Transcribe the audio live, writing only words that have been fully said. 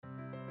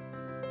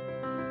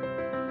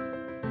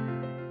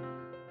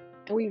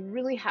And we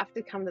really have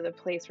to come to the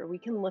place where we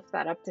can lift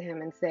that up to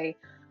Him and say,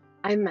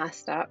 I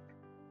messed up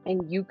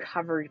and you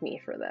covered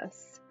me for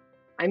this.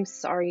 I'm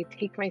sorry.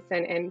 Take my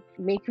sin and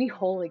make me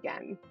whole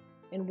again.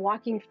 And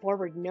walking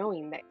forward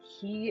knowing that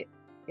He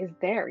is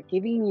there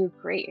giving you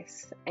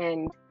grace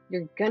and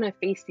you're going to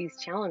face these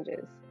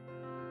challenges.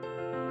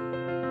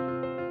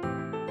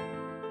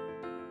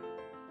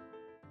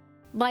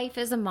 Life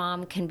as a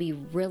mom can be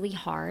really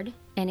hard,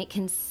 and it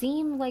can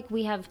seem like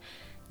we have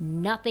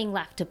nothing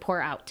left to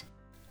pour out.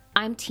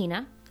 I'm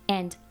Tina,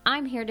 and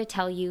I'm here to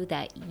tell you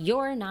that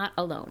you're not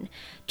alone.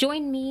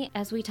 Join me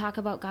as we talk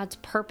about God's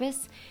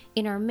purpose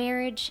in our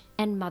marriage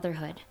and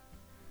motherhood.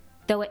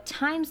 Though at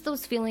times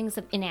those feelings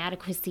of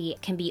inadequacy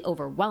can be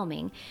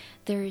overwhelming,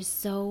 there is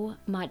so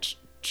much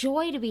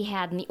joy to be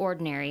had in the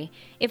ordinary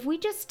if we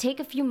just take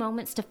a few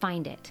moments to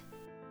find it.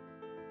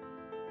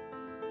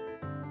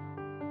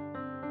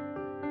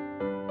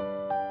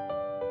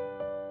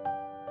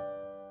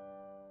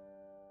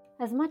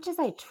 As much as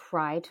I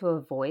try to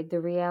avoid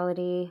the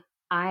reality,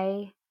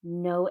 I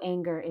know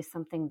anger is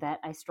something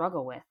that I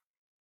struggle with.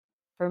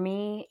 For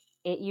me,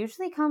 it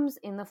usually comes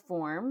in the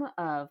form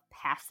of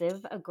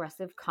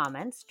passive-aggressive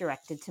comments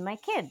directed to my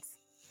kids,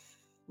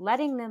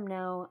 letting them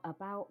know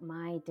about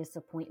my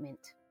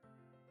disappointment.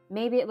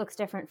 Maybe it looks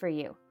different for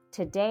you.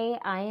 Today,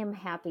 I am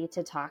happy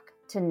to talk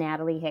to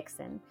Natalie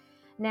Hickson.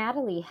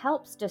 Natalie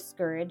helps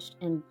discouraged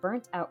and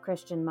burnt-out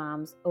Christian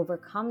moms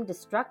overcome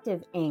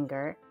destructive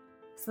anger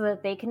so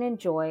that they can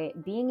enjoy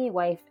being a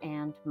wife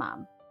and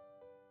mom.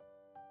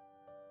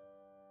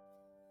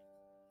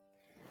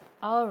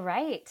 All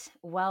right.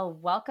 Well,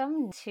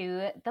 welcome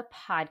to the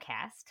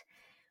podcast.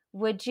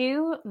 Would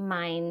you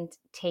mind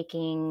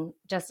taking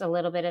just a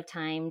little bit of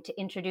time to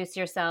introduce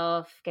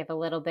yourself, give a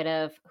little bit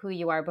of who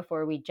you are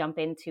before we jump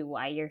into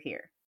why you're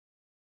here?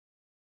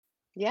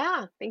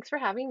 Yeah, thanks for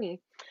having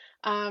me.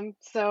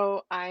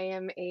 So I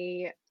am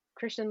a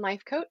Christian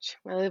life coach.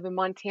 I live in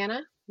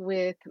Montana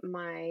with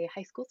my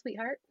high school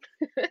sweetheart.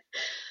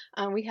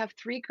 We have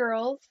three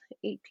girls,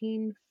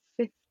 18,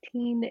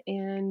 15,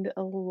 and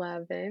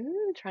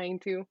 11,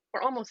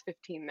 we're almost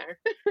 15 there.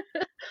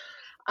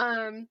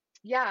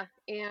 Yeah,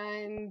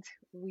 and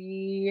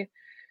we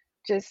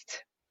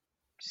just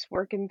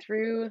working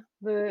through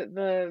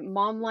the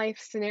mom life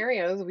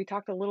scenarios. We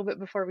talked a little bit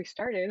before we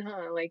started,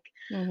 huh? Like,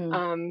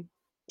 um,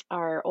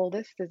 our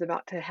oldest is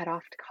about to head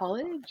off to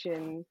college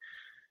and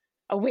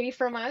away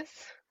from us,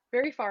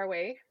 very far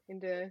away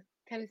into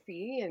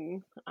Tennessee.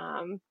 And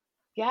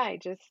yeah,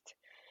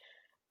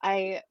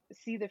 I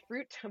see the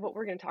fruit of what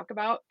we're going to talk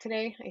about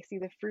today. I see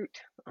the fruit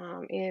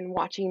in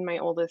watching my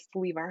oldest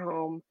leave our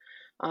home.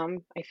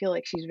 I feel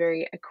like she's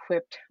very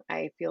equipped.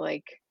 I feel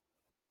like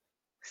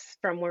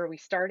from where we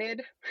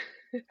started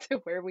to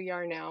where we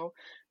are now,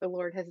 the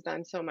Lord has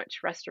done so much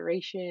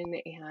restoration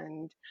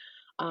and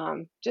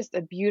it's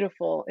a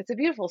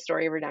beautiful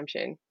story of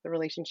redemption, the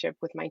relationship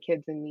with my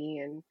kids and me.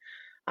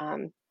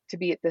 And to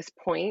be at this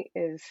point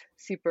is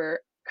super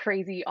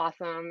crazy,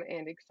 awesome,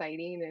 and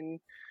exciting.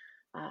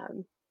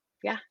 And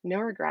yeah, no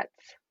regrets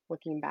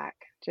looking back.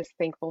 Just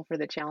thankful for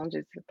the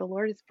challenges that the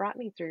Lord has brought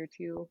me through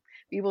to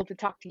be able to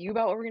talk to you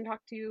about what we're going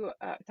to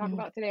talk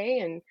about today,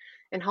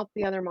 and help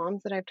the other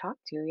moms that I've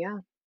talked to. Yeah.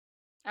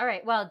 All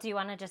right. Well, do you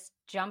want to just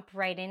jump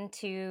right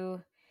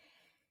into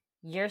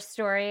your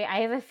story?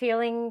 I have a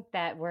feeling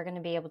that we're going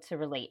to be able to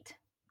relate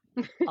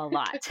a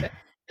lot.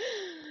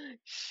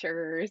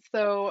 Sure.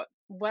 So,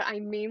 what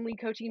I'm mainly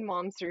coaching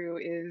moms through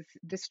is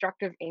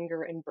destructive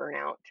anger and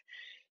burnout.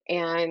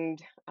 And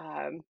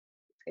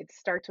it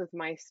starts with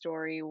my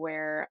story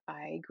where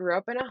I grew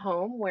up in a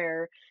home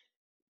where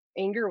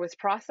anger was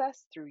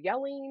processed through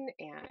yelling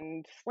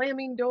and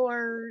slamming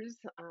doors,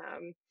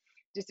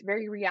 just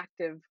very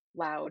reactive,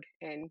 loud,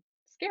 and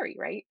scary,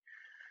 right?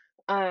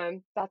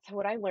 That's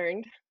what I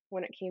learned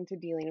when it came to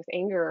dealing with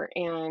anger.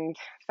 And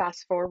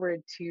fast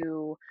forward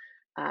to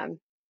um,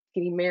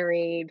 getting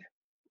married,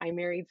 I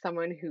married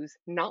someone who's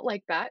not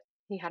like that.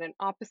 He had an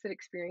opposite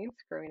experience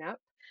growing up.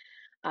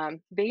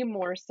 They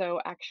more so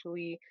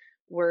actually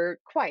were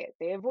quiet.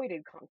 They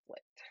avoided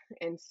conflict.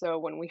 And so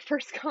when we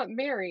first got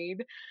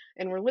married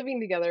and we're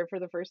living together for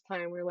the first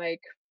time, we're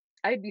like,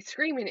 I'd be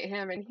screaming at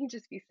him and he'd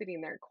just be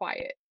sitting there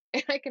quiet.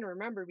 And I can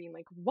remember being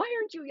like, why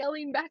aren't you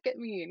yelling back at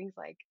me? And he's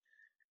like,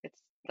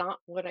 it's not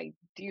what I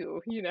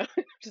do, you know?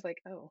 Just like,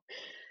 oh.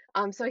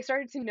 So I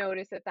started to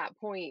notice at that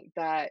point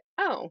that,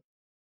 oh,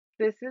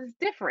 this is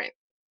different.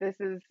 This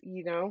is,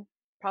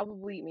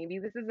 probably maybe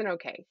this isn't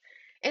okay.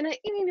 And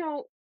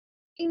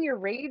in your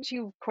rage,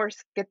 you of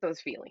course get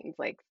those feelings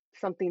like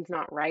something's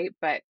not right,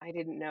 but I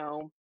didn't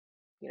know,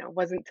 it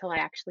wasn't until I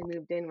actually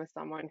moved in with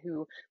someone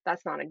who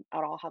that's not at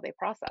all how they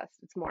process.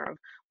 It's more of,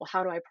 well,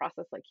 how do I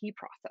process like he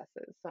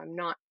processes? So I'm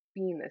not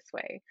being this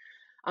way.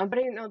 But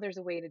I didn't know there's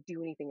a way to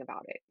do anything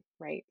about it,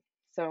 right?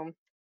 So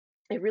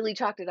I really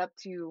chalked it up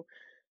to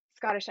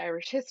Scottish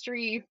Irish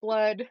history,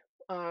 blood,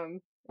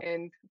 and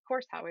of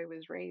course how I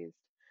was raised.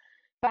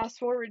 Fast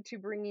forward to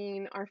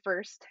bringing our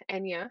first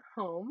Enya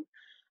home.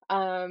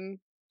 Um,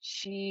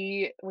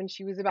 when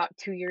she was about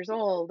 2 years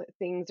old,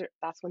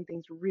 that's when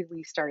things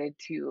really started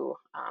to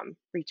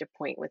reach a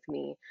point with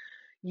me.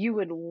 You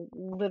would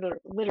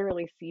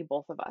literally see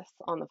both of us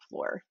on the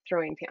floor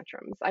throwing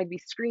tantrums. I'd be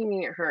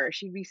screaming at her,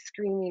 she'd be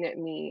screaming at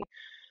me.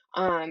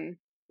 Um,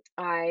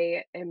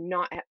 I am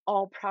not at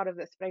all proud of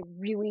this, but I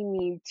really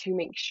need to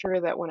make sure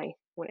that when I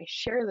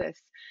share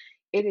this,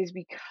 it is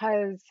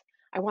because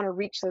I want to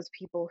reach those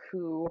people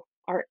who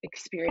are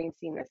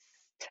experiencing this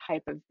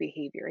type of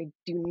behavior. I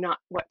do not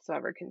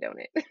whatsoever condone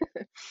it.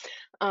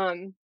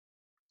 um,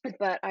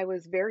 but I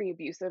was very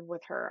abusive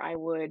with her. I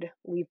would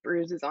leave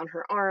bruises on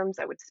her arms.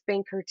 I would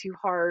spank her too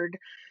hard.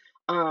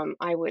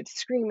 I would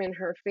scream in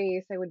her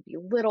face. I would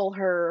belittle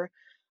her.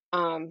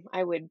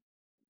 I would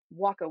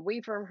walk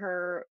away from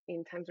her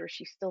in times where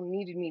she still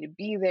needed me to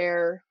be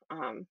there.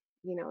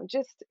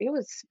 Just it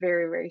was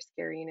very, very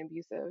scary and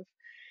abusive.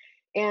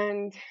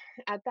 And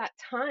at that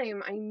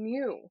time, I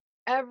knew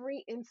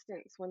every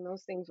instance when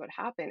those things would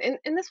happen.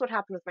 And this would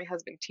happen with my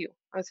husband too.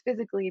 I was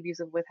physically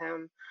abusive with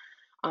him,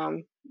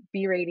 um,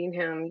 berating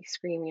him,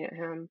 screaming at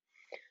him.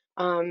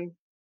 Um,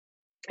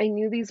 I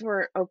knew these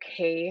were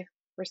okay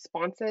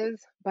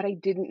responses, but I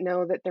didn't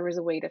know that there was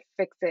a way to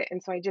fix it.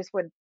 And so I just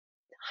would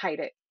hide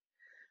it.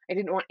 I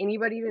didn't want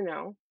anybody to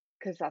know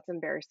because that's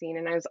embarrassing.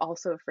 And I was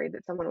also afraid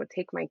that someone would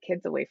take my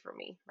kids away from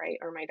me, right?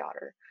 Or my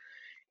daughter.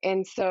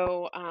 And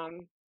so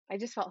I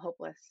just felt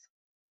hopeless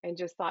and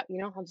just thought,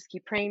 I'll just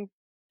keep praying,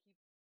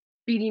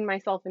 beating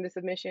myself into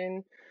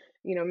submission,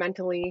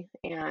 mentally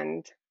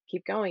and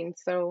keep going.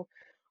 So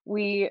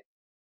we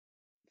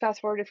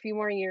fast forward a few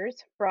more years,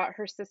 brought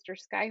her sister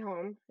Sky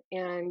home.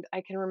 And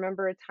I can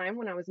remember a time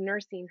when I was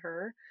nursing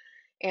her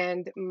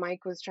and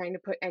Mike was trying to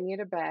put Enya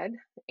to bed.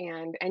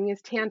 And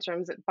Enya's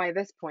tantrums by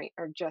this point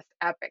are just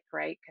epic,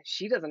 right? Because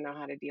she doesn't know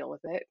how to deal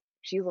with it.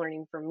 She's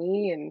learning from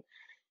me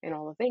and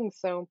all the things.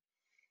 So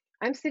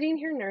I'm sitting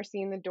here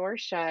nursing, the door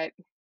shut,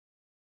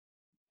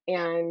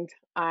 and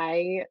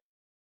I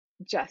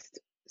just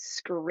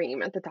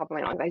scream at the top of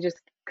my lungs. I just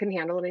couldn't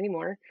handle it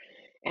anymore.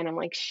 And I'm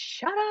like,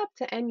 shut up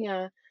to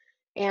Enya.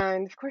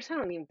 And of course, I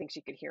don't even think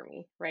she could hear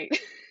me, right?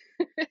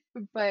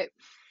 But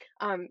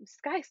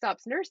Sky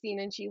stops nursing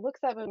and she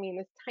looks up at me in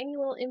this tiny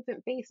little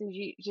infant face and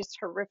she just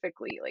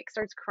horrifically like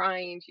starts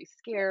crying. She's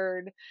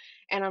scared.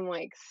 And I'm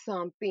like,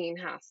 something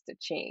has to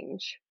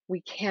change.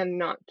 We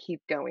cannot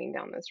keep going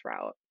down this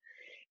route.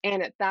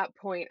 And at that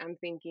point, I'm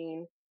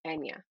thinking,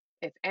 Enya.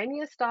 If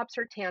Enya stops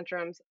her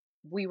tantrums,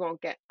 I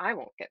won't get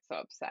so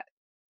upset,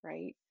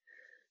 right?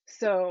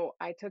 So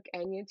I took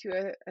Enya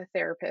to a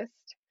therapist,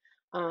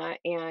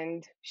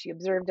 and she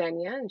observed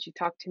Enya and she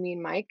talked to me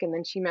and Mike, and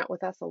then she met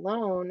with us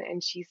alone.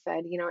 And she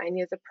said,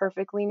 Enya is a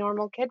perfectly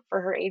normal kid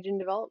for her age and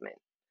development.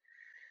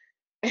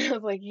 And I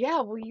was like,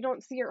 yeah, well, you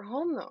don't see her at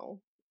home though.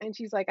 And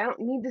she's like, I don't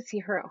need to see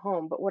her at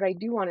home, but what I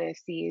do want to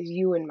see is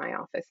you in my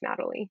office,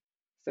 Natalie.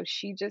 So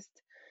she just,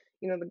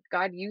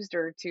 God used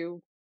her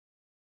to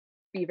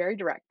be very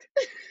direct.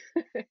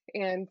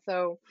 And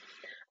so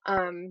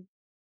um,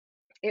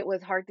 it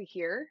was hard to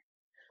hear,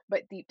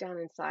 but deep down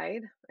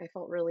inside, I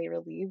felt really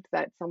relieved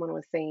that someone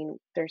was saying,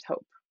 there's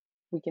hope.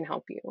 We can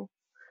help you.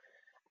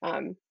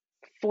 Um,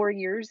 4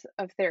 years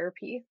of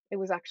therapy. It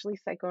was actually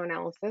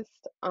psychoanalysis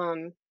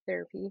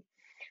therapy.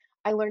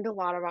 I learned a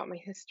lot about my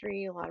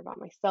history, a lot about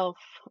myself,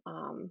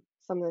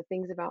 some of the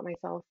things about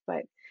myself.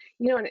 But,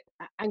 and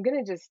I'm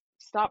going to just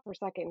stop for a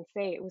second and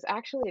say it was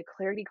actually a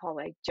clarity call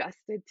that I just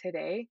did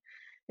today.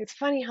 It's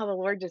funny how the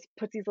Lord just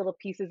puts these little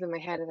pieces in my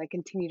head as I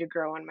continue to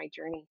grow on my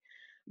journey.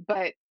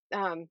 But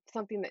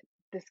something that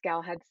this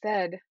gal had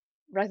said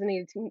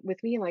resonated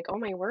with me, like, oh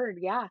my word,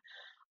 yeah.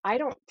 I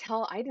didn't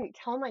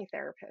tell my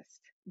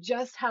therapist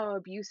just how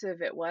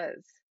abusive it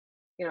was.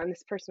 And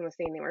this person was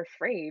saying they're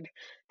afraid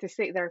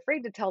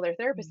to tell their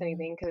therapist Mhm.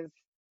 anything because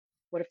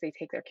what if they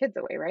take their kids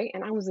away, right?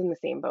 And I was in the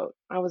same boat.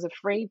 I was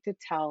afraid to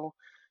tell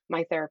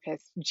my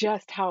therapist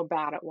just how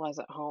bad it was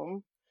at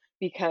home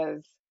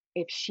because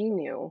if she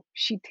knew,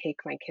 she'd take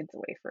my kids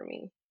away from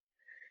me.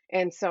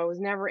 And so I was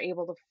never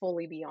able to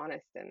fully be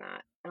honest in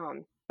that.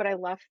 But I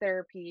left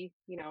therapy,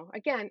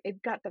 again,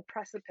 it got the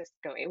precipice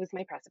going. It was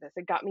my precipice.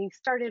 It got me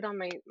started on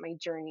my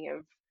journey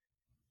of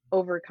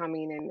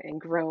overcoming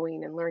and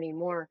growing and learning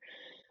more.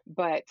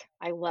 But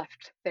I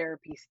left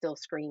therapy still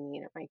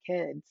screaming at my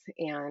kids.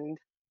 And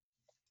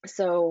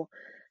so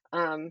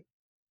um,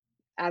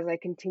 as I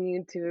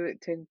continued to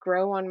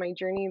grow on my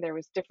journey, there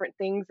was different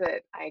things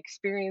that I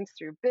experienced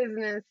through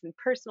business and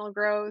personal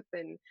growth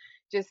and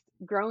just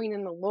growing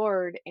in the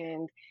Lord.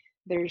 And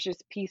there's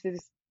just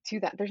pieces to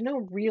that. There's no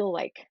real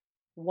like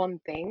one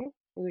thing.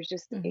 It was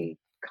just Mhm. a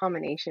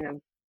combination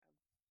of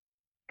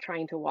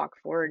trying to walk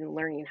forward and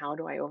learning how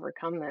do I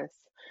overcome this.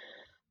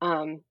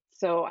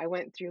 So I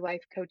went through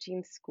life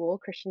coaching school,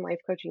 Christian life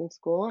coaching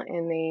school,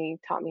 and they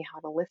taught me how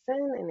to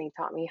listen and they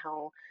taught me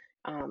how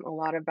a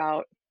lot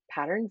about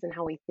patterns and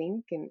how we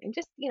think and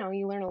just,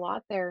 you learn a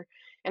lot there.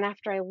 And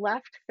after I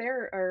left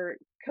there or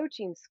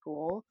coaching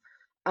school,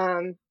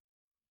 um,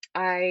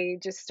 I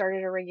just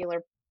started a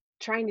regular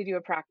trying to do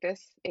a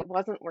practice. It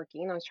wasn't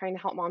working. I was trying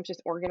to help moms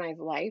just organize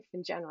life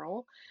in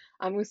general.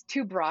 It was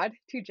too broad,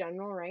 too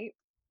general, right?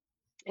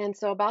 And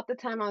so about the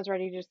time I was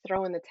ready to just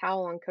throw in the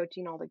towel on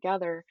coaching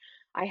altogether,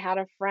 I had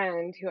a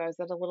friend who I was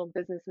at a little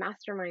business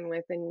mastermind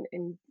with,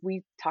 and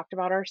we talked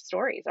about our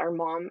stories, our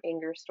mom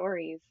anger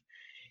stories.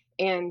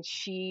 And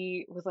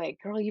she was like,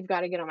 "Girl, you've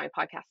got to get on my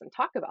podcast and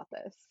talk about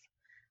this."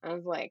 I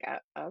was like,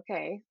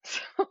 "Okay."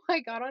 So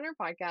I got on her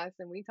podcast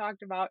and we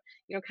talked about,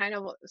 kind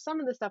of some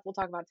of the stuff we'll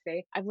talk about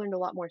today. I've learned a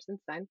lot more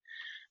since then.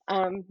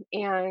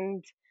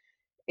 And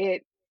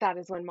it that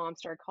is when mom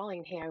started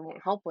calling, "Hey, I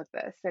won't help with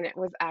this." And it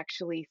was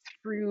actually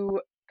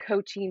through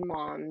coaching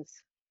moms,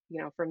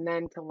 from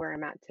then to where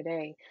I'm at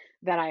today,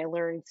 that I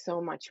learned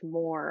so much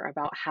more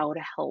about how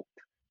to help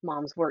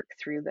moms work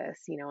through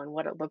this, and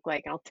what it looked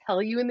like. I'll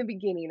tell you, in the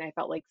beginning, I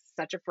felt like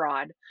such a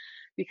fraud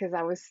because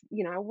I was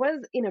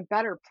in a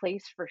better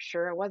place for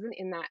sure. I wasn't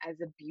in that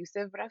as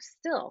abusive, but I was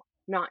still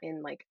not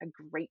in like a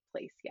great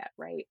place yet,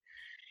 right?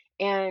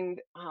 And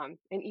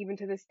even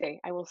to this day,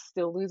 I will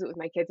still lose it with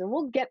my kids, and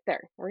we'll get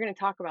there. We're going to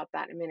talk about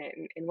that in a minute,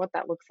 and what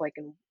that looks like,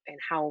 and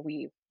how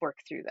we work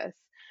through this.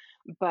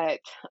 But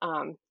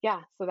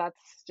yeah, so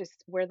that's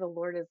just where the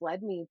Lord has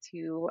led me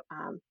to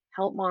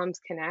help moms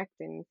connect,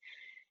 and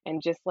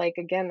just like,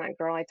 again, that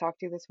girl I talked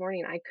to this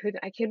morning, I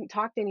couldn't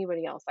talk to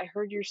anybody else. I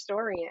heard your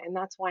story, and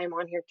that's why I'm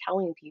on here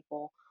telling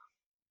people,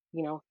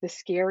 the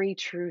scary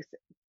truth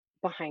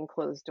behind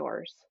closed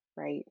doors,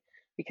 right?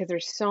 Because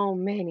there's so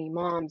many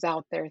moms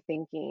out there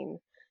thinking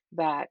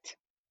that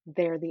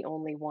they're the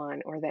only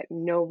one, or that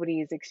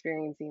nobody is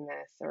experiencing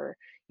this, or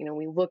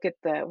we look at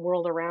the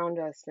world around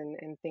us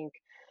and think,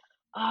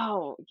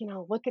 "Oh,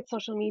 look at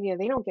social media,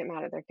 they don't get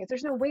mad at their kids,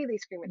 there's no way they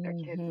scream at their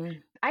kids." Mm-hmm.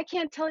 I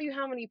can't tell you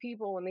how many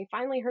people, when they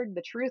finally heard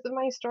the truth of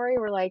my story,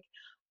 were like,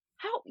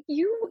 "How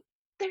you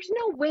there's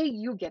no way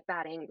you get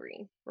that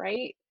angry,"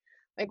 right?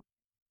 Like,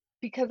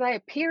 because I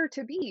appear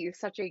to be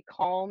such a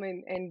calm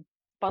and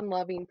fun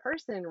loving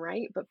person,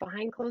 right? But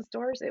behind closed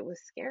doors, it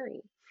was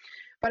scary.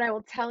 But I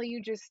will tell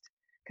you, just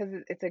because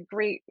it's a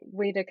great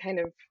way to kind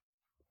of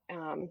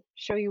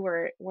show you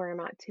where I'm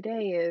at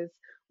today, is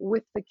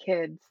with the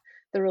kids,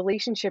 the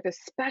relationship,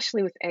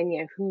 especially with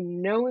Enya, who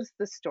knows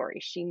the story.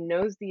 She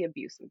knows the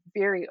abuse. I'm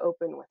very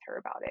open with her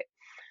about it.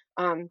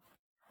 Um,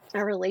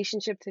 our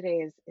relationship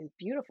today is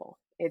beautiful.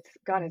 It's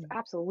God has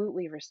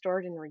absolutely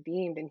restored and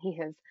redeemed, and He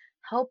has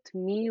helped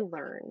me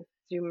learn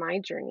through my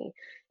journey,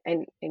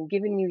 and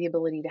given me the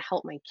ability to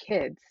help my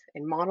kids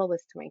and model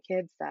this to my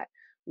kids, that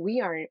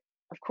we are,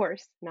 of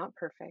course, not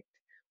perfect.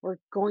 We're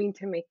going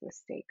to make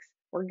mistakes.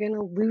 We're going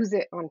to lose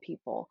it on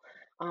people.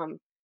 Um,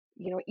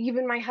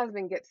 even my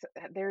husband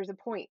there's a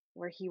point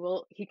where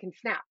he can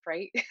snap,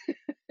 right?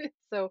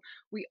 So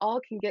we all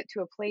can get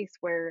to a place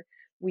where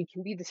we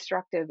can be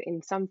destructive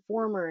in some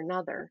form or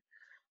another.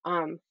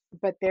 Um,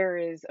 but there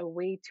is a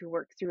way to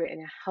work through it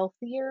in a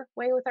healthier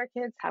way with our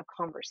kids, have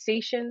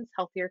conversations,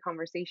 healthier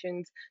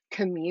conversations,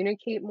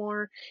 communicate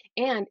more.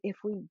 And if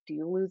we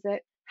do lose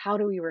it, how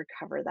do we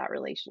recover that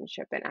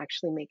relationship and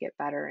actually make it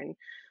better?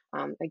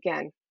 And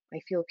again, I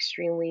feel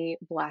extremely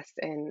blessed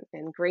and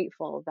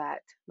grateful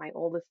that my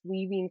oldest,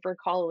 leaving for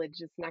college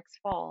this next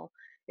fall,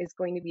 is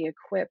going to be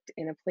equipped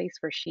in a place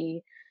where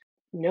she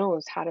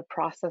knows how to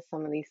process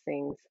some of these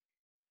things.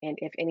 And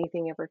if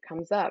anything ever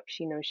comes up,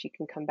 she knows she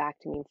can come back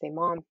to me and say,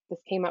 "Mom, this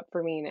came up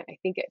for me, and I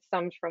think it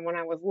stems from when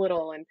I was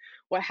little, and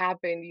what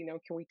happened,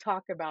 can we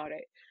talk about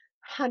it?"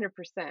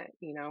 100%,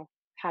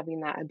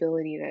 having that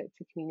ability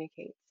to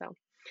communicate. So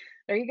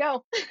there you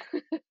go.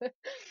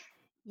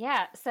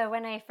 Yeah. So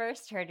when I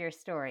first heard your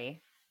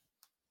story,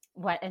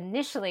 what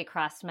initially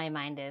crossed my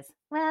mind is,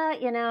 well,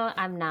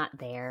 I'm not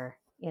there.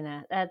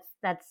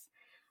 That's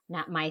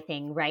not my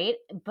thing, right?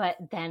 But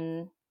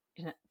then,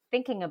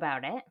 thinking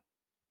about it,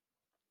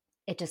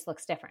 it just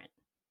looks different,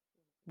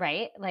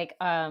 right? Like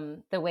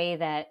the way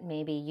that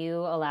maybe you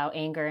allow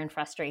anger and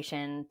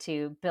frustration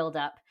to build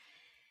up,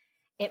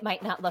 it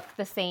might not look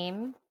the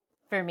same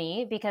for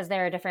me, because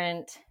there are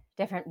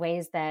different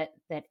ways that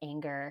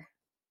anger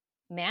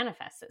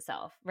manifests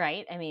itself,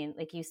 right? I mean,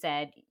 like you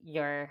said,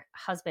 your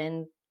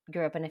husband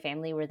grew up in a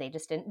family where they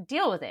just didn't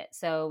deal with it.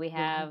 So we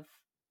have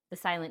the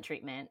silent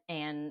treatment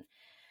and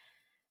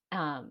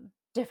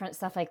different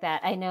stuff like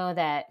that. I know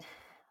that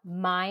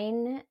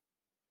mine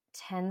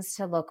tends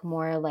to look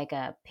more like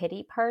a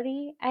pity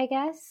party, I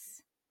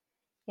guess,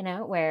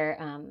 where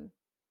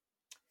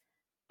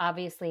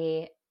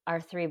obviously our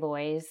three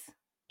boys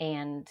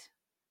and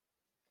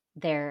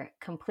their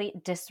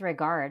complete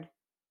disregard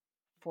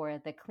for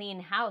the clean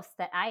house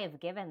that I have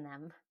given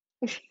them,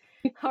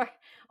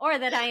 or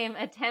that I am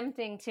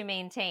attempting to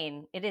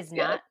maintain. It is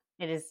not.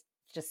 It is,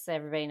 just so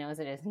everybody knows,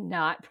 it is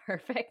not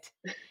perfect.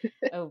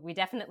 Oh, we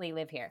definitely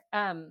live here.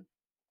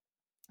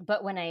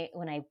 But when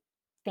I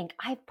think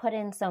I've put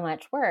in so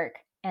much work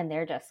and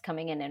they're just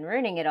coming in and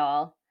ruining it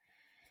all,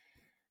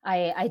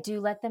 I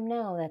do let them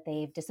know that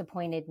they've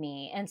disappointed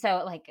me. And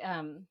so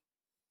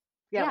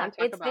yeah,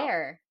 it's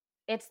there.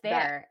 It's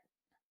there.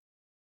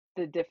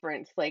 The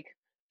difference, like,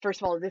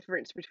 first of all, the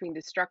difference between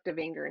destructive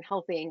anger and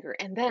healthy anger,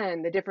 and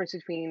then the difference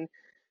between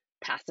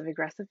passive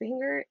aggressive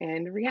anger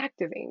and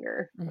reactive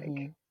anger. Like,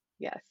 Hmm.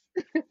 yes,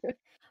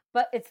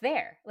 But it's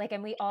there. Like,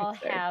 and we all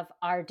it's there. have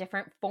our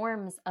different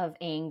forms of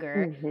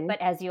anger. Hmm. But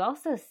as you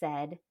also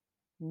said,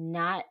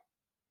 not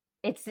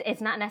it's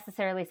not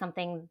necessarily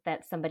something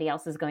that somebody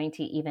else is going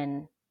to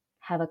even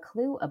have a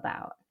clue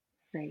about,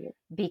 Right.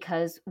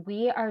 because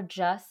we are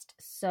just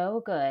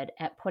so good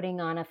at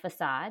putting on a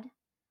facade.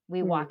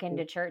 We walk Hmm.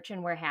 into church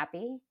and we're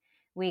happy.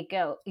 We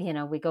go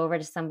over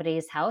to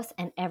somebody's house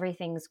and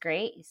everything's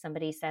great.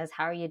 Somebody says,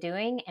 "How are you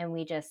doing?" And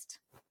we just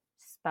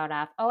spout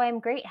off, "Oh, I'm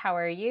great. How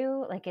are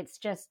you?" Like, it's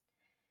just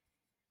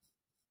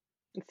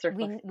It's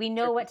surface we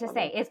know what surface to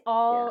say. level. It's Yeah.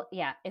 all,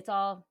 yeah, it's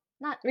all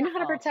We know not how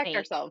to all protect fake,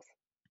 ourselves.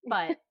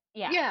 but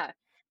yeah. Yeah. Yeah,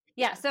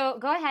 Yeah. so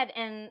go ahead,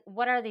 and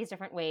what are these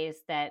different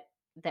ways that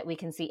we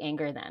can see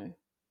anger then?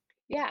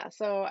 Yeah.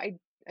 So I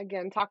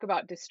again talk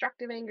about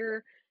destructive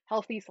anger,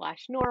 healthy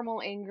slash normal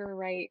anger,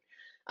 right?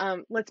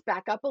 Let's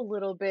back up a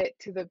little bit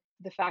to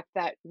the fact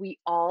that we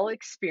all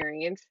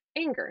experience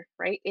anger,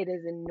 right? It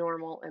is a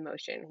normal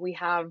emotion. We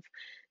have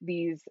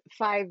these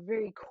five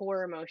very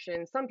core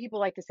emotions. Some people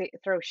like to say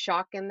throw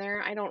shock in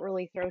there. I don't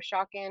really throw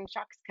shock in.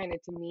 Shock's kind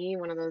of to me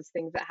one of those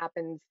things that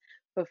happens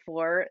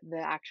before the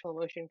actual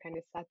emotion kind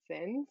of sets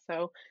in.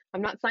 So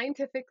I'm not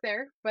scientific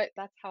there, but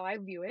that's how I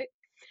view it.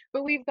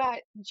 But we've got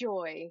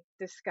joy,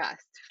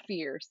 disgust,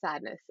 fear,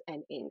 sadness,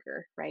 and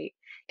anger, right?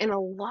 And a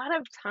lot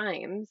of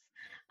times,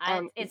 I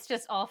um, It's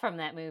just all from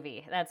that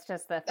movie. That's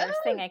just the first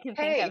thing oh, I can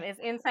think of hey, is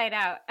Inside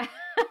Out.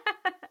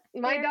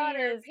 my There he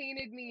daughter is.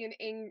 painted me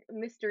an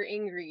Mr.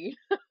 Angry.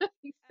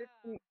 He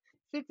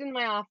sits in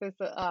my office.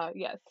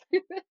 Yes.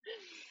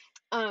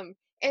 um,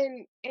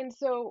 and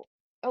so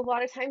a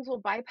lot of times we'll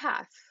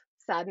bypass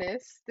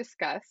sadness,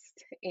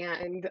 disgust,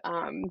 and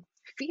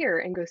fear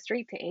and go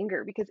straight to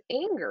anger, because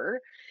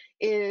anger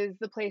is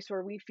the place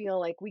where we feel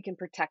like we can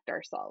protect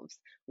ourselves.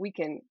 We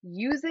can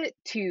use it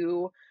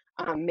to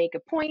make a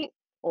point,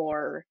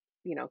 or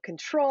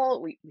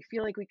control. We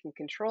feel like we can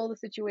control the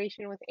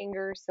situation with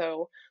anger,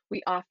 so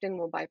we often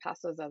will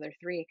bypass those other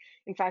three.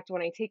 In fact,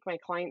 when I take my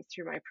clients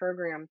through my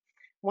program,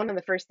 one of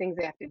the first things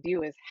they have to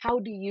do is, how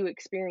do you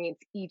experience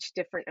each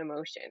different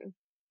emotion?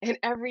 And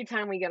every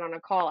time we get on a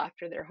call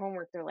after their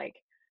homework, they're like,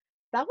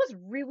 that was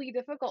really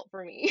difficult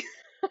for me.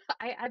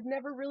 I've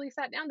never really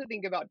sat down to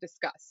think about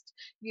disgust,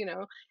 you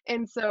know?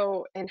 And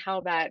so, and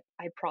how that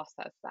I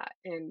process that.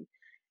 And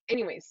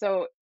anyway,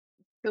 so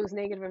those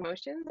negative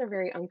emotions are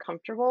very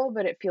uncomfortable,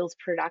 but it feels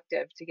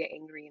productive to get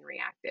angry and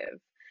reactive.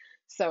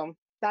 So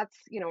that's,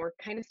 we're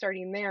kind of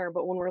starting there.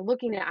 But when we're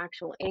looking at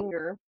actual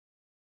anger,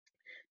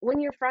 when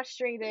you're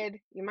frustrated,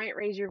 you might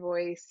raise your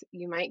voice,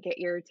 you might get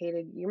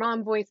irritated, your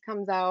mom voice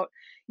comes out,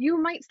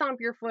 you might stomp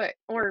your foot,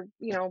 or,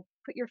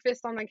 put your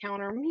fist on the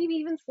counter, maybe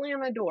even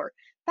slam a door.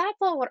 That's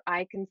all what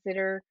I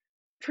consider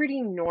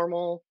pretty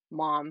normal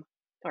mom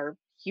or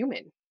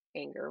human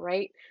anger,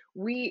 right?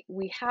 We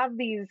have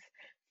these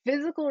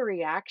physical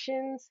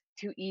reactions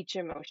to each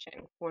emotion.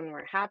 When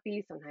we're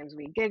happy, sometimes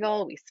we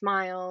giggle, we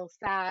smile,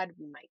 sad,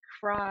 we might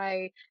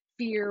cry,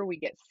 fear, we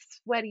get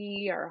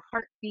sweaty, our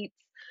heart beats,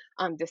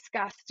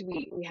 disgust,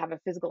 we have a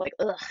physical, like,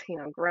 ugh,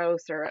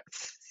 gross, or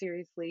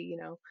seriously,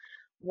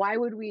 why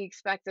would we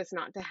expect us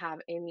not to have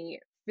any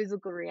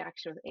physical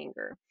reaction with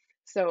anger?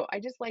 So I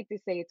just like to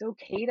say it's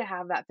okay to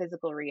have that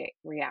physical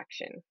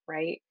reaction,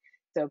 right?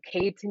 It's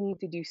okay to need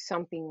to do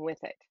something with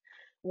it.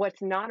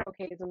 What's not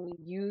okay is when we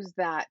use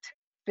that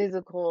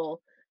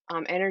physical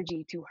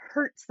energy to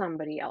hurt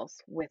somebody else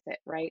with it,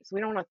 right? So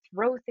we don't want to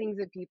throw things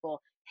at people,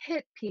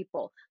 hit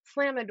people,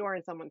 slam a door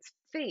in someone's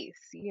face,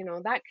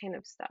 that kind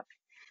of stuff.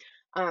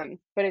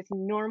 But it's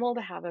normal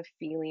to have a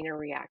feeling or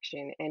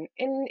reaction. And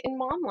in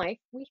mom life,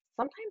 we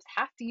sometimes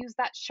have to use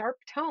that sharp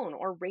tone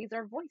or raise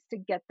our voice to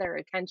get their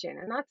attention,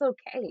 and that's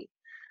okay.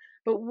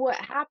 But what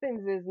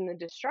happens is, in the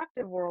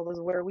destructive world, is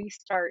where we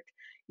start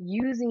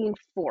using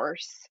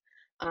force.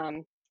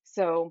 Um,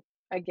 so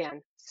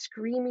again,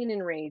 screaming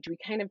in rage, we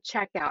kind of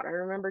check out. I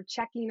remember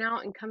checking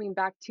out and coming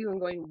back to and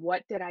going,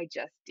 what did I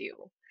just do?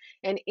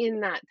 And in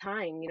that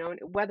time,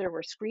 whether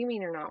we're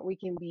screaming or not, we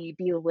can be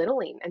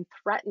belittling and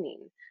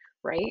threatening,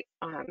 right?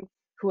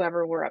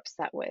 Whoever we're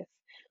upset with.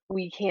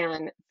 We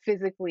can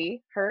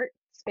physically hurt,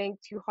 spank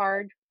too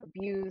hard,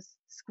 abuse,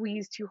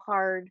 squeeze too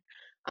hard,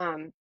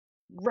 um,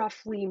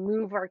 roughly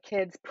move our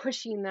kids,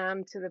 pushing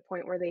them to the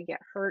point where they get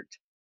hurt.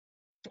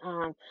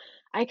 Um,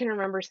 I can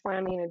remember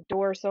slamming a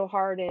door so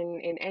hard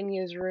in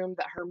Enya's room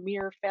that her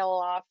mirror fell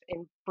off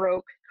and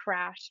broke,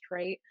 crashed,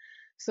 right?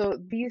 So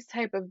these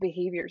type of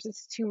behaviors,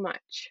 it's too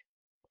much.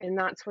 And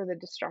that's where the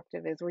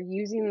destructive is. We're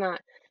using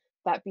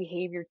that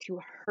behavior to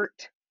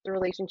hurt the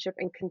relationship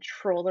and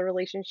control the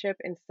relationship,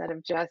 instead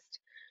of just,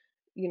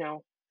 you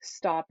know,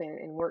 stop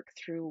and work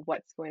through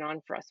what's going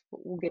on for us.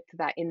 We'll get to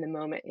that in the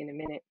moment in a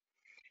minute.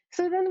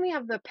 So then we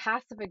have the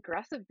passive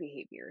aggressive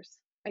behaviors.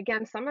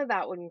 Again, some of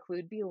that would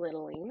include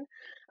belittling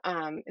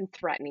and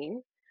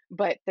threatening,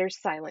 but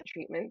there's silent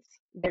treatments.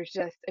 There's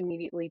just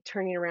immediately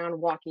turning around,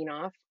 walking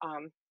off.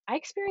 I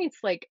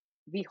experienced like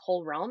the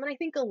whole realm. And I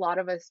think a lot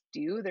of us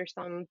do. There's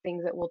some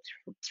things that will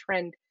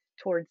trend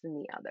towards than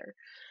the other.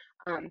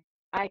 Um,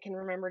 I can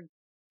remember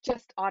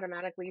just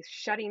automatically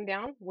shutting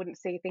down, wouldn't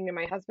say a thing to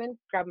my husband,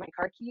 grab my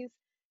car keys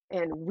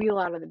and wheel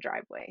out of the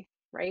driveway,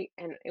 right?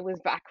 And it was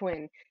back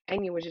when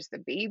Enya was just a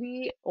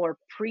baby or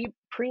pre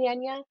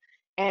Enya,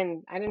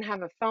 and I didn't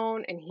have a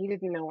phone and he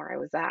didn't know where I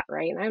was at,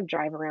 right? And I would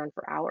drive around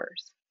for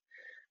hours.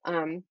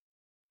 Um,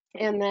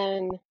 and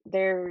then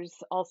there's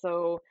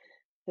also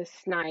the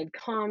snide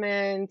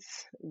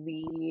comments,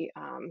 the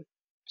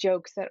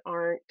jokes that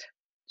aren't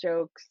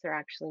jokes, they're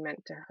actually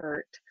meant to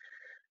hurt.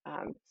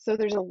 So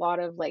there's a lot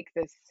of like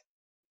this,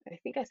 I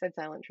think I said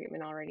silent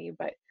treatment already,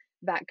 but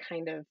that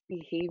kind of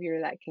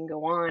behavior that can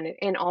go on,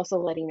 and also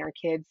letting our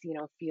kids,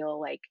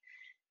 feel like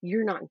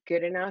you're not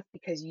good enough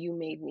because you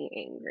made me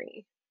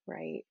angry,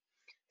 right?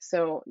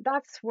 So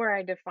that's where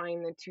I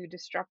define the two: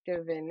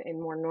 destructive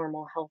and more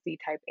normal, healthy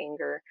type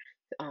anger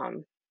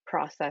um,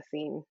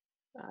 processing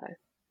uh,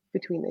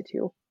 between the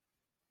two.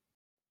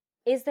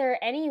 Is there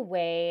any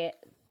way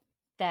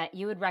that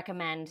you would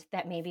recommend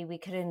that maybe we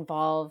could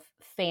involve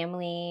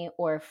family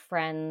or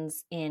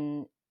friends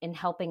in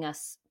helping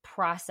us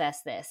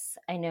process this?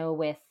 I know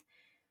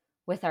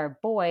with our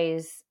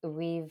boys,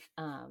 we've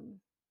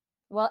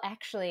well,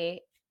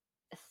 actually,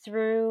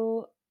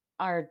 through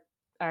our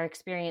our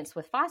experience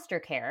with foster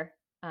care,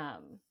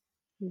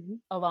 Hmm.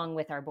 along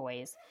with our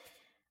boys,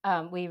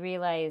 we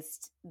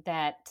realized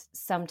that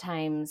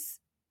sometimes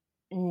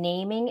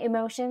naming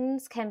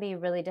emotions can be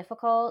really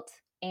difficult.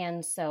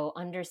 And so,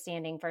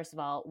 understanding, first of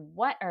all,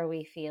 what are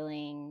we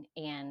feeling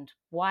and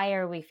why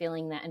are we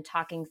feeling that, and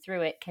talking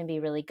through it can be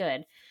really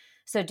good.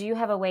 So, do you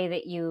have a way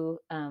that you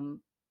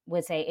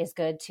would say is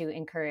good to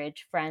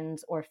encourage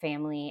friends or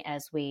family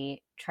as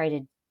we try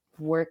to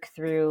work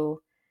through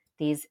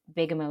these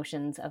big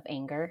emotions of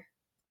anger?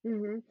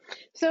 Hmm.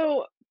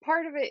 So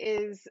part of it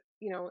is,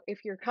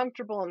 if you're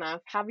comfortable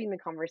enough having the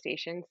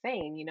conversation,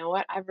 saying, you know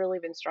what, I've really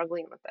been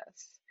struggling with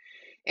this.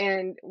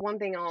 And one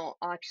thing I'll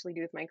actually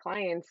do with my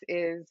clients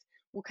is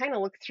we'll kind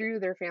of look through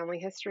their family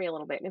history a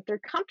little bit. And if they're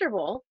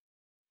comfortable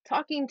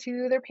talking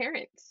to their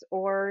parents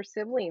or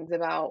siblings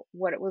about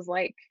what it was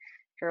like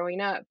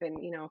growing up and,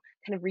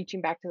 kind of reaching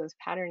back to those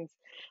patterns.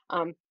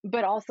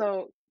 But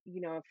also,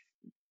 if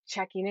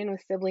checking in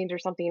with siblings or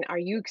something, are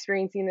you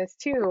experiencing this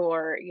too?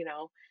 Or,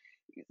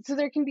 so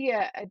there can be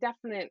a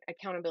definite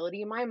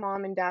accountability. My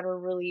mom and dad were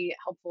really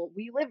helpful.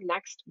 We lived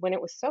next when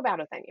it was so bad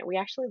with Enya. We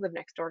actually lived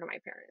next door to my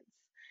parents.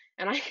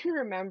 And I can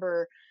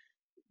remember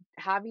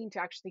having to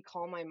actually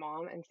call my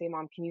mom and say,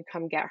 Mom, can you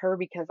come get her?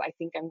 Because I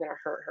think I'm going to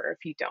hurt her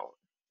if you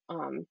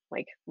don't.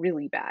 Like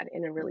really bad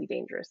in a really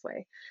dangerous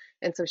way.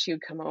 And so she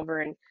would come over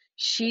and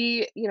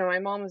my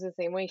mom was the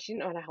same way. She didn't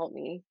know how to help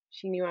me.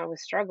 She knew I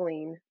was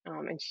struggling.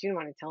 And she didn't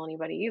want to tell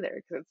anybody either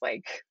because it's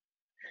like,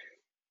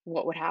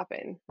 what would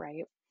happen?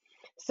 Right.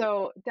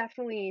 So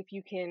definitely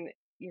if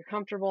you're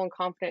comfortable and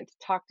confident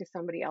to talk to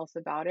somebody else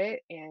about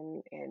it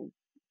and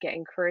get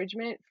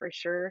encouragement for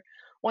sure.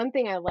 One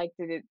thing I like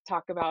to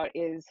talk about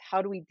is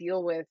how do we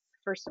deal with,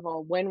 first of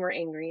all, when we're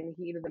angry in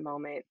the heat of the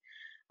moment,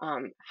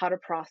 how to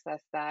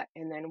process that,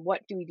 and then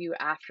what do we do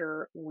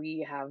after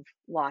we have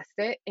lost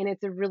it. And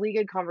it's a really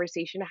good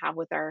conversation to have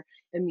with our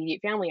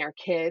immediate family, our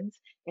kids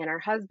and our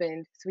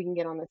husband, so we can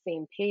get on the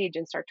same page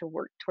and start to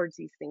work towards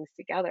these things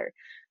together.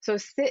 So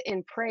sit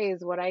and pray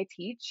is what I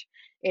teach.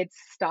 It's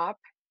stop,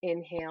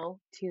 inhale,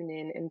 tune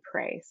in, and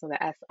pray. So the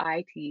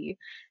SIT,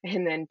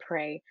 and then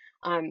pray.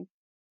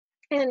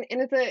 And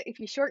it's if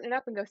you shorten it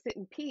up and go sit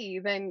and pee,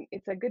 then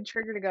it's a good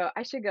trigger to go,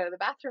 I should go to the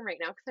bathroom right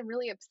now because I'm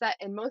really upset.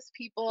 And most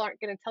people aren't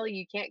going to tell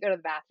you can't go to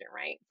the bathroom,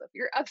 right? So if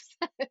you're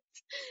upset,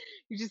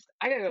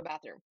 I gotta go to the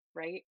bathroom,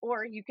 right?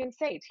 Or you can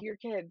say to your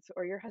kids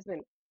or your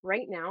husband,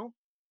 right now,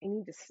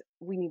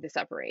 we need to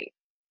separate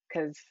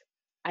because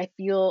I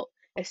feel,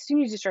 as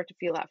soon as you start to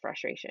feel that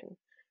frustration,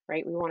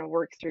 right? We want to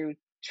work through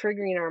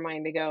triggering our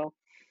mind to go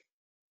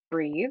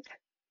breathe,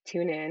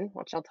 tune in,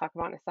 which I'll talk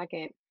about in a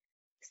second,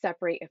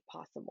 separate if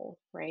possible,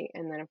 right?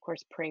 And then of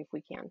course pray if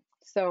we can.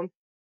 So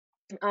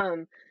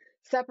um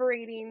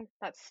separating,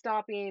 that's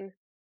stopping,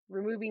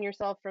 removing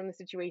yourself from the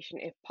situation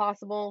if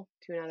possible,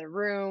 to another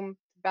room,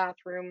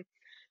 bathroom.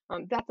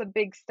 That's a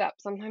big step.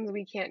 Sometimes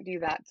we can't do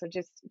that. So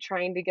just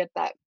trying to get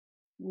that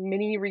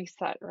mini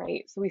reset,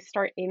 right? So we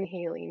start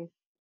inhaling.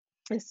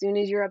 As soon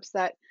as you're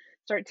upset,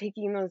 start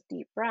taking those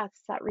deep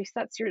breaths. That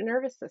resets your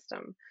nervous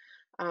system.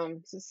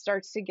 So it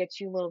starts to get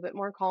you a little bit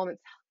more calm.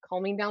 It's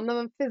calming down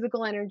the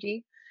physical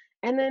energy.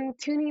 And then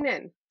tuning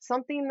in.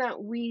 Something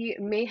that we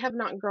may have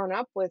not grown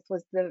up with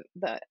was the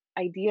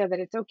idea that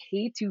it's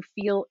okay to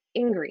feel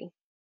angry.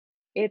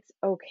 It's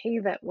okay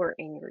that we're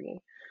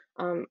angry.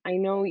 I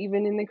know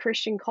even in the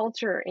Christian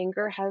culture,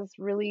 anger has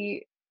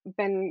really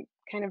been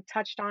kind of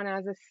touched on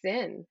as a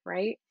sin,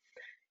 right?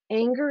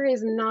 Anger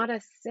is not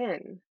a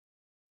sin.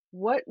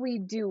 What we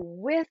do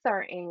with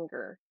our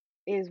anger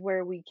is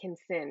where we can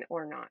sin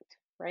or not,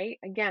 right?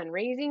 Again,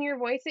 raising your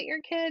voice at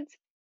your kids,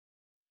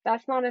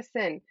 that's not a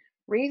sin.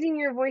 Raising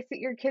your voice at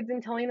your kids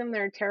and telling them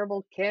they're a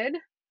terrible kid,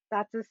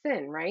 that's a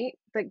sin, right?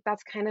 Like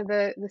that's kind of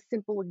the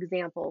simple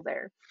example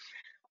there.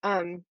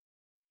 Um,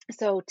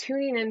 so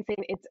tuning in,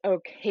 saying it's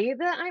okay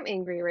that I'm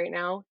angry right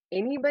now.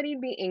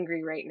 Anybody'd be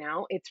angry right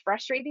now. It's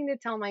frustrating to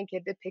tell my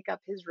kid to pick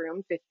up his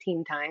room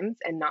 15 times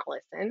and not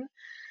listen.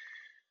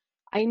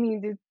 I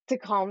need to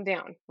calm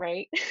down,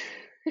 right?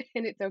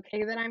 And it's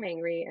okay that I'm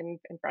angry and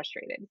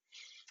frustrated.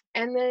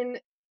 And then,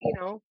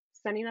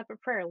 setting up a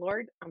prayer.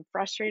 Lord, I'm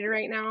frustrated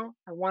right now.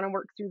 I want to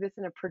work through this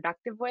in a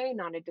productive way,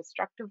 not a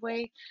destructive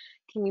way.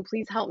 Can you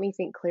please help me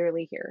think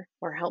clearly here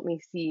or help me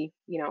see,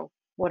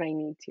 what I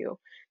need to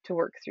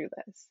work through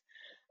this?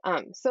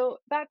 So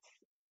that's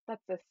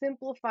a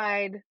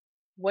simplified,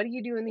 what do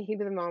you do in the heat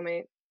of the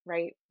moment,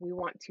 right? We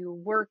want to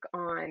work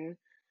on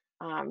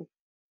um,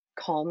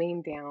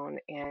 calming down.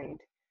 And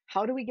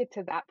how do we get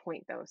to that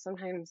point though?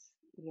 Sometimes,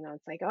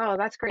 it's like, oh,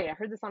 that's great. I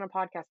heard this on a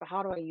podcast, but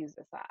how do I use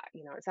this?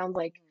 It sounds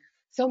like Mhm.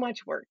 so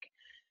much work.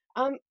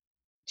 Um,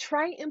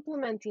 Try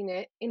implementing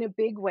it in a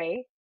big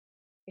way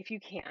if you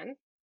can.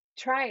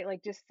 Try,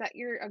 like, just set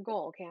a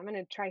goal. Okay, I'm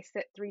gonna try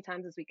sit 3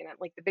 times this weekend.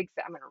 Like the big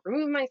set. I'm gonna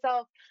remove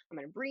myself. I'm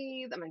gonna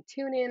breathe. I'm gonna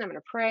tune in. I'm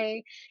gonna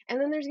pray.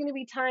 And then there's gonna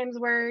be times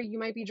where you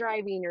might be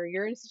driving or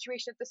you're in a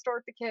situation at the store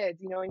with the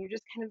kids, and you're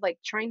just kind of like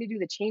trying to do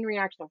the chain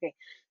reaction. Okay,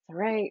 it's all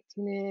right.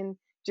 Tune in.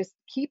 Just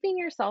keeping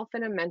yourself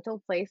in a mental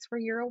place where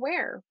you're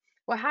aware.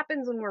 What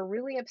happens when we're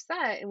really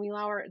upset and we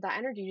allow that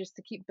energy just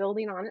to keep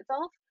building on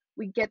itself?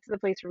 We get to the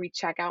place where we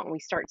check out and we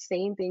start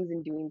saying things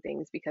and doing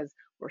things because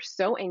we're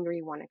so angry,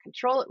 we want to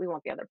control it. We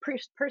want the other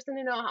person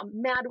to know how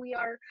mad we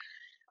are,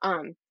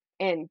 um,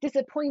 and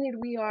disappointed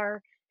we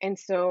are. And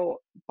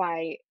so,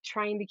 by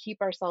trying to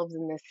keep ourselves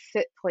in this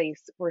sit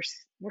place, we're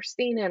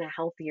staying on a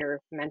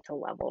healthier mental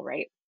level,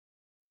 right?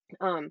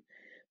 Um,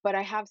 but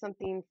I have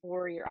something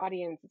for your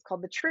audience. It's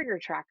called the Trigger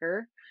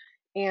Tracker,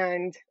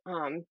 and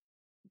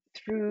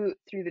through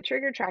the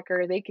Trigger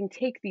Tracker, they can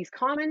take these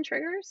common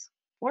triggers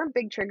or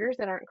big triggers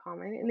that aren't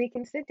common, and they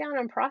can sit down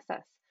and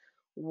process.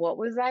 What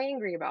was I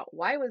angry about?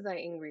 Why was I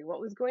angry? What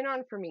was going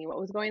on for me? What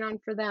was going on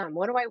for them?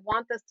 What do I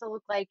want this to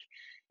look like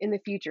in the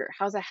future?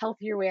 How's a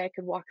healthier way I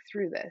could walk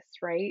through this,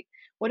 right?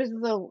 What does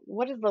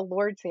the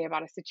Lord say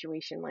about a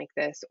situation like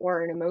this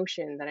or an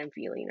emotion that I'm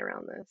feeling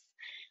around this?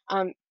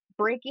 Um,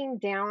 Breaking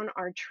down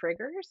our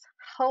triggers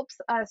helps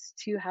us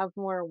to have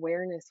more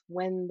awareness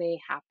when they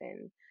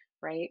happen,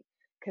 right?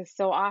 Because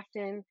so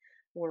often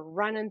we're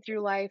running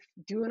through life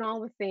doing all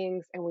the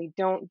things and we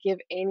don't give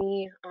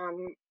any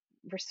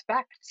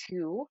respect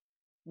to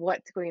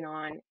what's going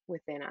on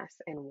within us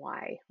and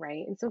why,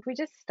 right? And so if we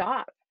just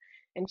stop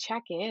and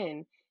check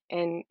in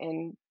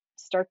and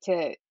start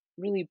to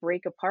really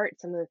break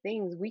apart some of the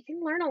things, we can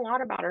learn a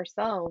lot about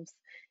ourselves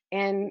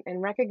and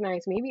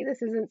recognize maybe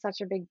this isn't such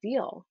a big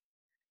deal.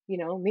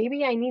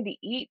 Maybe I need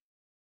to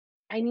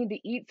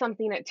eat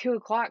something at 2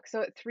 o'clock,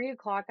 so at 3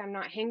 o'clock I'm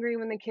not hangry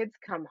when the kids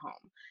come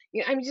home.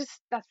 I'm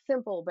just that's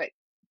simple, but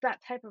that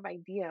type of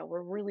idea,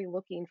 we're really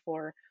looking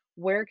for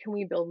where can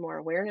we build more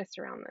awareness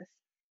around this.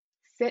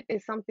 Sit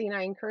is something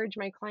I encourage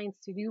my clients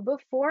to do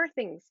before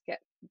things get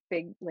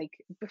big, like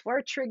before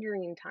a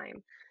triggering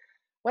time.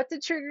 What's a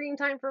triggering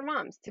time for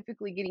moms?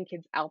 Typically getting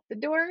kids out the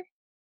door,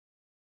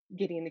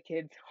 getting the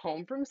kids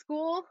home from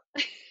school,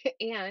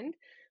 and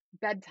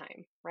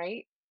bedtime,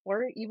 right?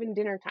 Or even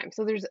dinner time.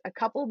 So there's a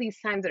couple of these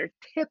times that are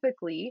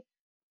typically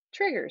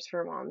triggers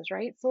for moms,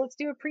 right? So let's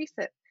do a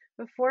preset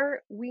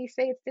before we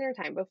say it's dinner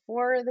time,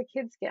 before the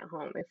kids get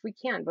home, if we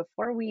can,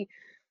 before we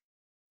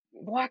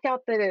walk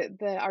out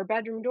the our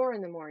bedroom door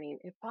in the morning,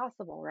 if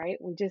possible, right?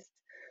 We just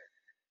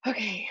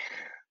okay,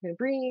 I'm gonna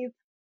breathe.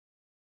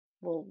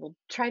 We'll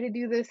try to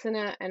do this in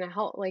a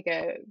help like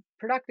a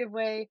productive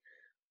way.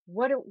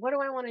 What do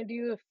I want to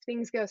do if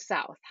things go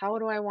south? How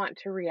do I want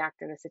to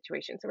react in a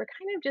situation? So we're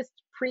kind of just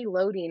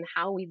preloading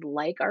how we'd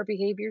like our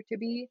behavior to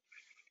be,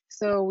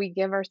 so we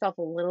give ourselves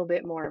a little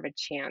bit more of a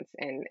chance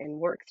and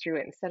work through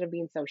it instead of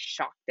being so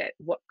shocked at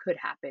what could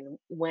happen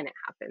when it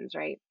happens,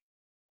 right?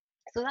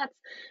 So that's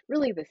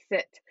really the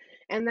sit.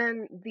 And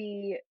then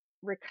the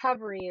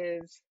recovery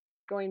is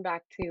going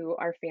back to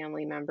our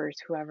family members,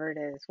 whoever it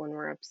is, when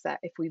we're upset,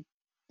 if we've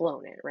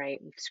blown it, right?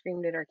 We've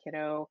screamed at our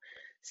kiddo,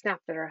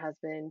 snapped at our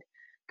husband.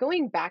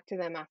 Going back to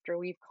them after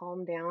we've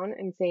calmed down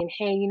and saying,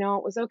 hey,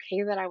 it was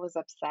okay that I was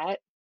upset,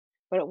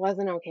 but it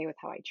wasn't okay with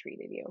how I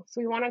treated you.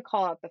 So we want to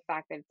call out the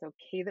fact that it's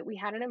okay that we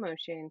had an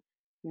emotion,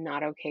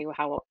 not okay with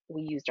how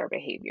we used our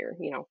behavior,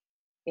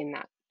 in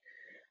that.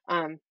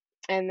 Um,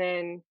 and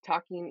then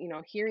talking,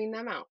 hearing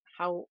them out.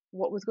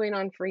 What was going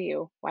on for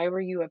you? Why were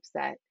you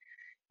upset?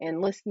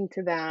 And listening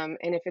to them.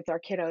 And if it's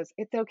our kiddos,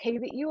 it's okay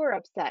that you were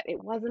upset.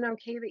 It wasn't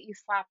okay that you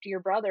slapped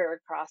your brother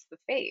across the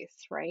face,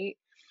 right?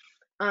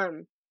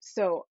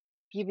 So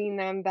giving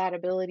them that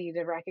ability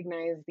to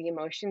recognize the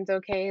emotions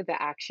okay, the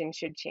action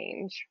should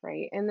change,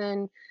 right? And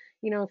then,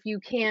 if you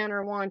can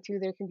or want to,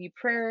 there can be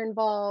prayer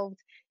involved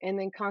and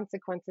then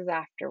consequences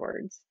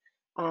afterwards.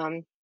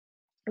 Um,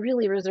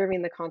 Really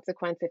reserving the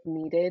consequence if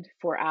needed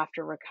for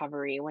after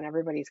recovery when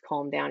everybody's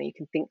calmed down, you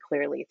can think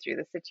clearly through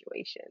the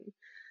situation.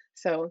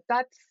 So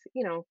that's,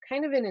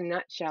 kind of in a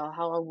nutshell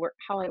how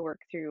I work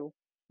through,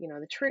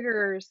 the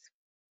triggers,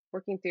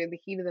 working through the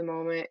heat of the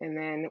moment, and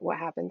then what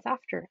happens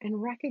after,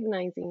 and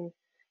recognizing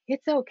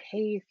it's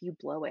okay if you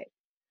blow it.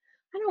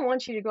 I don't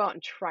want you to go out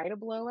and try to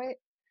blow it,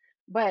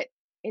 but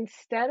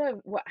instead of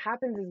what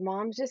happens is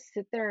moms just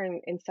sit there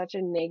in such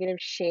a negative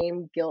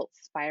shame, guilt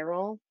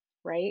spiral,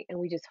 right? And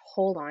we just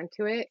hold on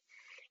to it.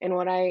 And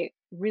what I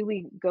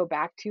really go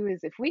back to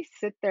is if we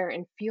sit there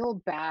and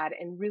feel bad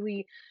and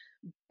really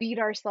beat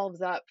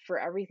ourselves up for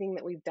everything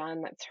that we've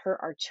done that's hurt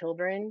our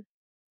children,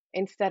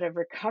 instead of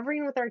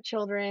recovering with our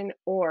children,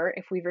 or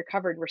if we've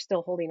recovered, we're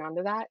still holding on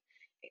to that,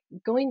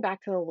 going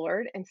back to the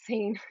Lord and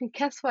saying,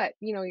 guess what?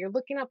 You're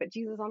looking up at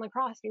Jesus on the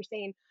cross, and you're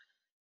saying,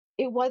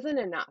 it wasn't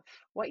enough.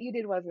 What you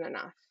did wasn't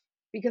enough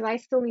because I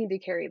still need to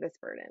carry this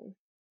burden.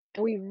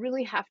 And we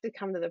really have to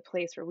come to the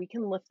place where we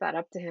can lift that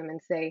up to Him and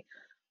say,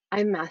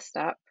 I messed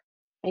up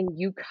and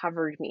you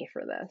covered me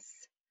for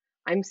this.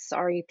 I'm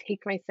sorry.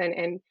 Take my sin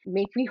and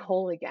make me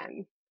whole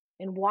again.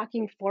 And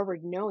walking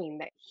forward, knowing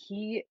that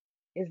He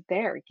is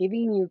there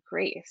giving you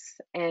grace,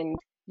 and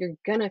you're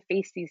going to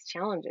face these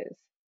challenges,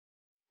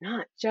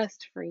 not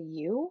just for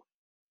you,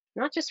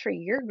 not just for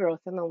your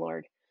growth in the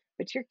Lord,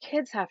 but your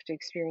kids have to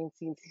experience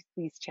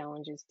these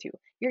challenges too.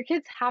 Your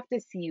kids have to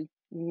see you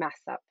mess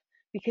up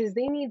because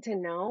they need to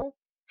know,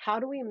 how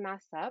do we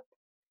mess up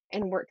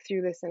and work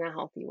through this in a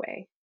healthy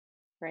way,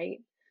 right?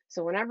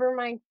 So whenever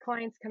my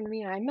clients come to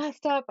me, I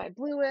messed up, I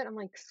blew it, I'm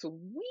like,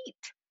 sweet.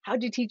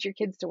 How'd you teach your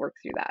kids to work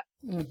through that?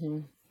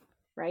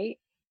 Right?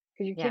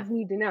 Because your kids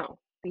need to know.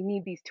 They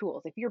need these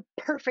tools. If you're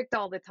perfect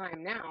all the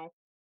time now,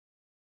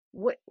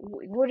 what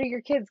are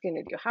your kids going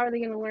to do? How are they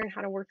going to learn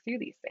how to work through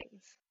these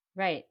things?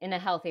 Right. In a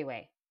healthy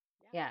way.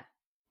 Yeah.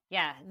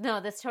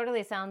 No, this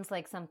totally sounds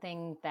like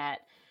something that,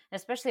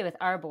 especially with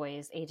our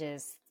boys,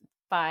 ages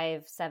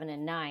 5, 7,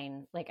 and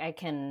 9,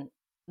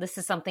 this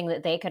is something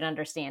that they could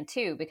understand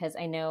too, because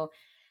I know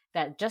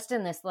that just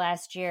in this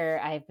last year,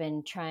 I've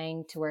been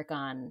trying to work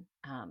on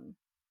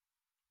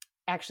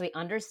actually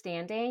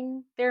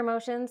understanding their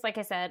emotions, like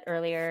I said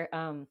earlier,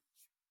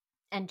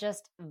 and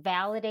just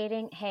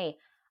validating, hey,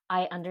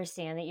 I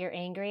understand that you're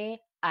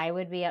angry. I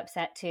would be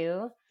upset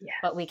too,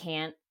 but we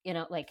can't,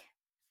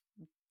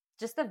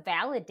 just the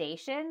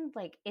validation,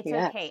 it's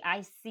okay.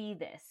 I see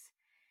this,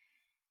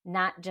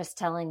 not just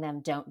telling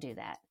them don't do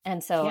that.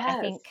 And so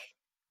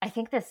I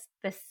think this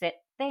sit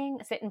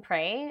and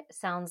pray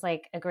sounds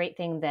like a great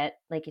thing that,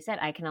 like you said,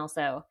 I can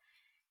also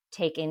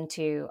take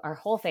into our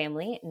whole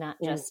family, not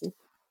just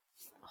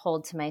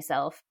hold to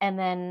myself. And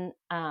then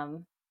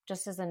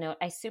just as a note,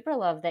 I super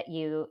love that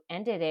you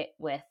ended it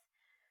with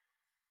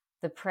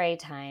the pray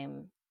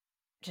time,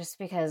 just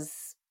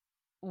because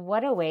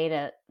what a way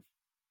to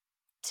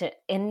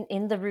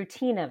in the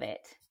routine of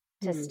it,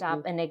 to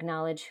stop and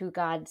acknowledge who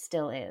God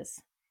still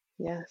is.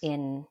 Yes.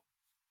 In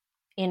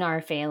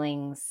our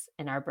failings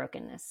and our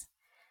brokenness.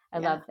 I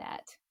love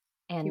that.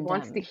 And He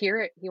wants to hear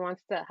it. He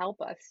wants to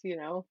help us,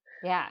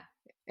 Yeah.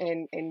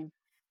 And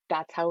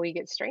that's how we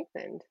get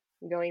strengthened,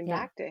 going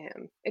back to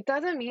Him. It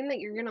doesn't mean that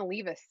you're going to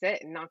leave a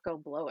sit and not go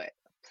blow it.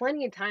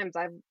 Plenty of times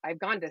I've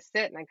gone to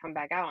sit and I come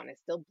back out and I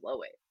still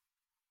blow it.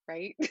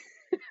 Right?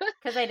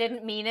 Because I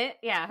didn't mean it.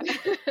 Yeah.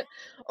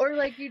 Or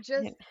you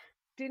just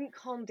didn't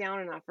calm down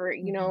enough, or,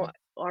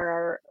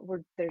 or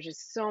there's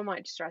just so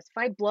much stress. If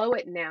I blow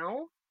it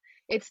now,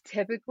 it's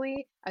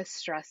typically a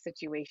stress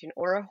situation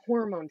or a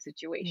hormone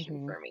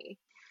situation for me.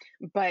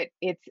 But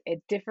it's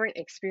a different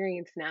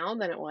experience now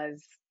than it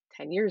was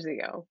 10 years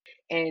ago.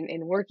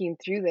 And working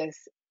through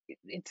this,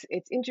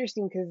 it's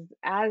interesting because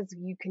as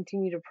you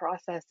continue to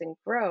process and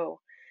grow,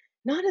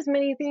 not as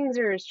many things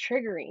are as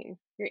triggering.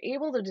 You're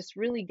able to just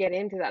really get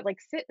into that.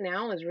 Sit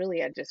now is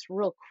really a just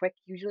real quick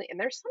usually. And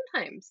there's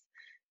sometimes,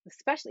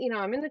 especially,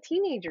 I'm in the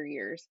teenager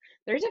years,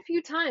 there's a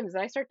few times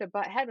that I start to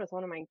butt head with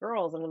one of my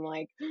girls and I'm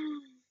like,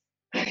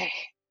 okay,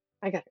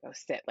 I gotta go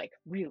sit,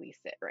 really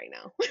sit right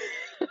now.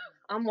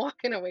 I'm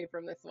walking away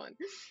from this one,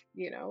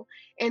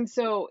 And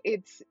so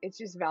it's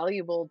just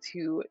valuable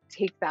to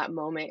take that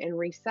moment and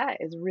reset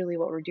is really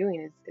what we're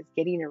doing is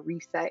getting a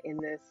reset in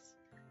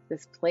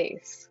this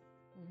place.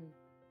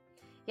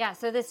 Yeah,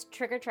 so this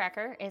trigger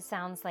tracker, it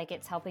sounds like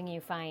it's helping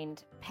you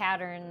find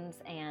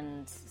patterns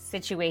and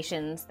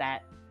situations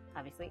that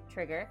obviously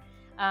trigger.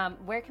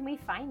 Where can we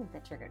find the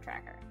trigger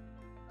tracker?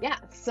 Yeah,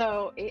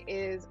 so it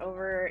is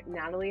over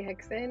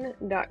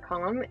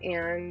nataliehickson.com,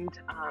 and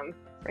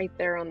right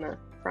there on the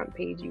front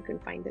page, you can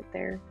find it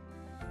there.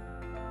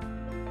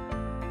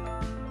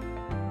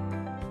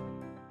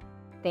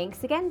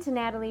 Thanks again to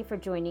Natalie for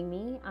joining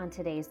me on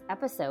today's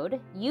episode.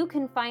 You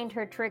can find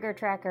her trigger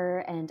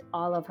tracker and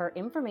all of her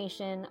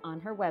information on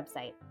her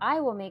website.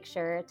 I will make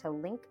sure to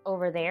link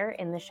over there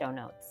in the show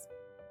notes.